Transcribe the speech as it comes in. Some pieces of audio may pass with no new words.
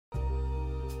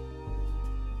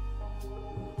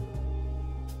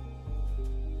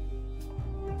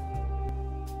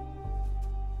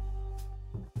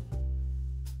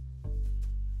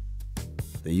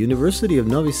The University of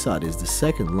Novi Sad is the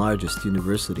second largest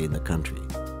university in the country.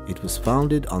 It was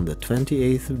founded on the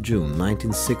 28th of June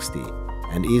 1960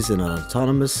 and is an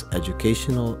autonomous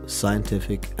educational,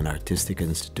 scientific and artistic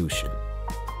institution.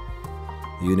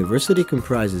 The university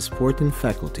comprises 14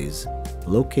 faculties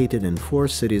located in 4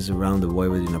 cities around the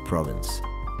Vojvodina province: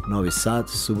 Novi Sad,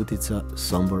 Subotica,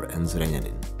 Sombor and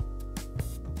Zrenjanin.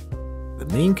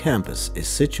 The main campus is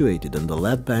situated on the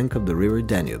left bank of the river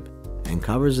Danube and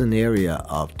covers an area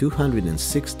of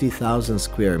 260,000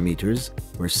 square meters,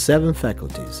 where 7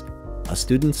 faculties, a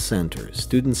student center,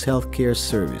 students' health care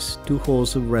service, 2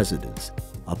 halls of residence,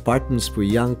 apartments for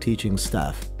young teaching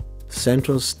staff,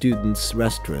 central students'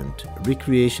 restaurant,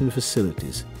 recreation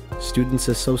facilities, students'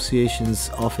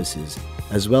 associations offices,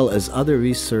 as well as other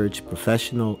research,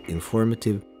 professional,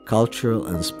 informative, cultural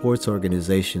and sports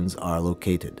organizations are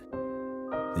located.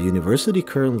 The university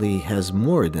currently has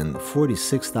more than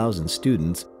 46,000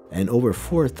 students and over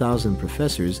 4,000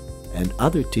 professors and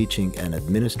other teaching and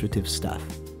administrative staff.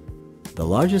 The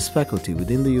largest faculty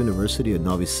within the University of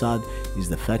Novi Sad is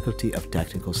the Faculty of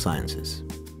Technical Sciences.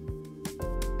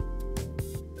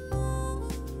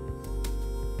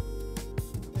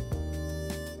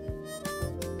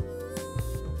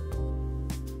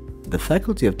 The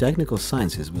Faculty of Technical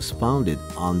Sciences was founded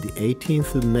on the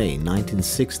 18th of May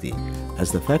 1960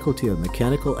 as the Faculty of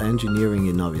Mechanical Engineering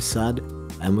in Novi Sad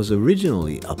and was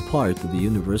originally a part of the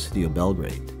University of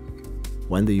Belgrade.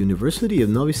 When the University of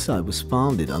Novi Sad was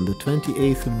founded on the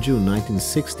 28th of June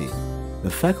 1960, the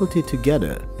faculty,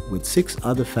 together with 6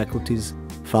 other faculties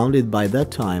founded by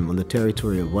that time on the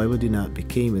territory of Vojvodina,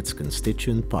 became its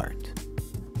constituent part.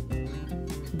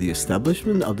 The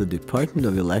establishment of the Department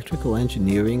of Electrical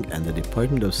Engineering and the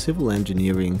Department of Civil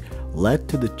Engineering led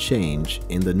to the change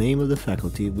in the name of the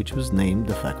faculty, which was named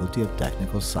the Faculty of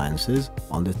Technical Sciences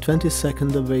on the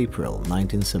 22nd of April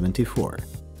 1974.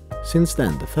 Since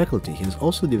then, the faculty has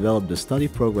also developed the study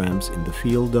programs in the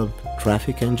field of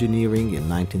traffic engineering in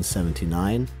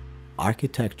 1979,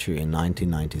 architecture in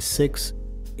 1996,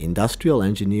 industrial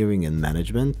engineering and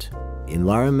management,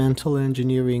 environmental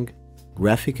engineering,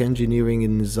 graphic engineering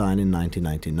and design in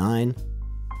 1999,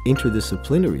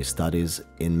 interdisciplinary studies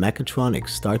in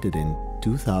mechatronics started in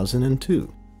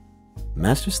 2002,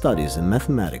 master studies in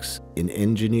mathematics in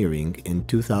engineering in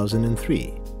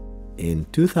 2003. In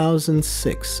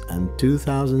 2006 and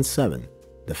 2007,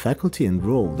 the faculty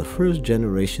enrolled the first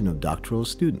generation of doctoral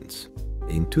students.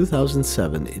 In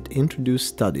 2007, it introduced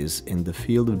studies in the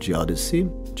field of geodesy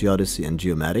and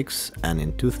geomatics, and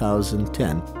in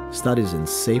 2010, studies in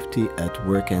safety at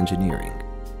work engineering.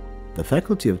 The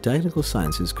Faculty of Technical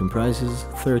Sciences comprises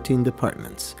 13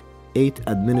 departments, 8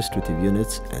 administrative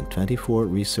units, and 24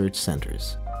 research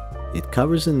centers. It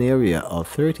covers an area of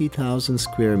 30,000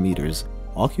 square meters,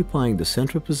 occupying the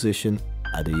central position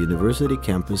at the university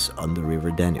campus on the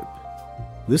river Danube.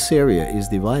 This area is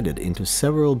divided into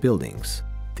several buildings: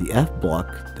 the F block,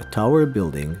 the tower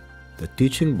building, the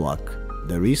teaching block,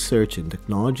 the research and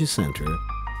technology center,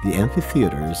 the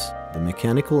amphitheaters, the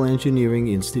mechanical engineering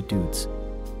institutes,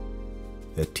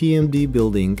 the TMD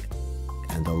building,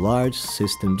 and the large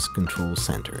systems control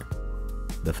center.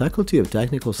 The Faculty of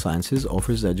Technical Sciences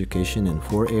offers education in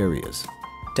 4 areas: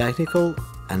 technical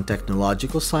and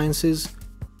technological sciences,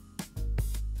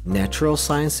 natural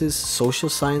sciences, social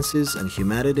sciences and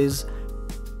humanities,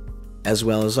 as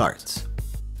well as arts.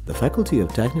 The Faculty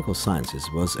of Technical Sciences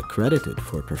was accredited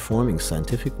for performing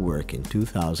scientific work in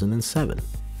 2007,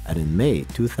 and in May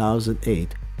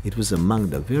 2008 it was among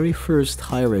the very first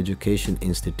higher education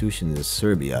institutions in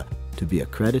Serbia to be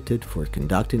accredited for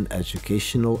conducting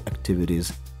educational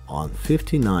activities on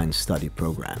 59 study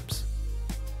programs.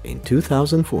 In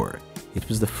 2004, it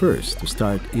was the first to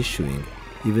start issuing,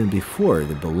 even before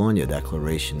the Bologna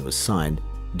Declaration was signed,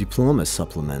 diploma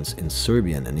supplements in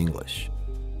Serbian and English.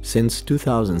 Since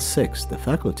 2006, the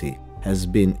faculty has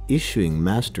been issuing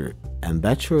master and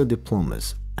bachelor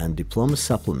diplomas and diploma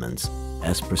supplements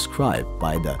as prescribed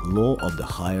by the law of the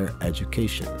higher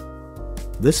education.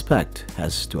 This pact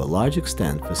has to a large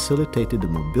extent facilitated the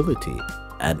mobility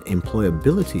and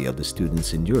employability of the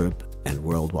students in Europe and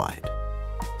worldwide.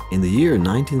 In the year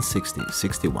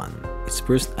 1960-61, its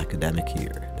first academic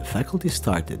year, the faculty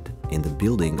started in the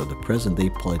building of the present-day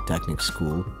Polytechnic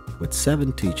School with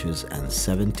 7 teachers and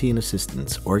 17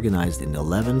 assistants organized in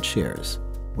 11 chairs,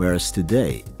 whereas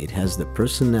today it has the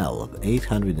personnel of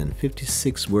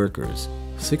 856 workers,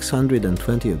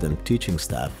 620 of them teaching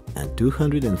staff, and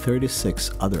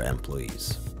 236 other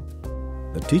employees.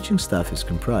 The teaching staff is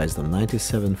comprised of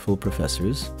 97 full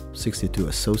professors, 62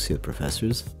 associate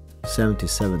professors,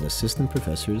 77 assistant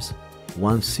professors,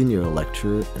 1 senior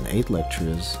lecturer and 8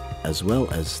 lecturers, as well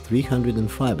as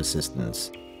 305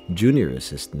 assistants, junior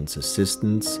assistants,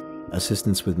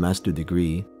 assistants with master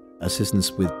degree,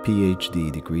 assistants with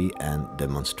PhD degree and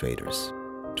demonstrators,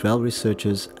 12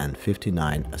 researchers and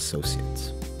 59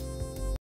 associates.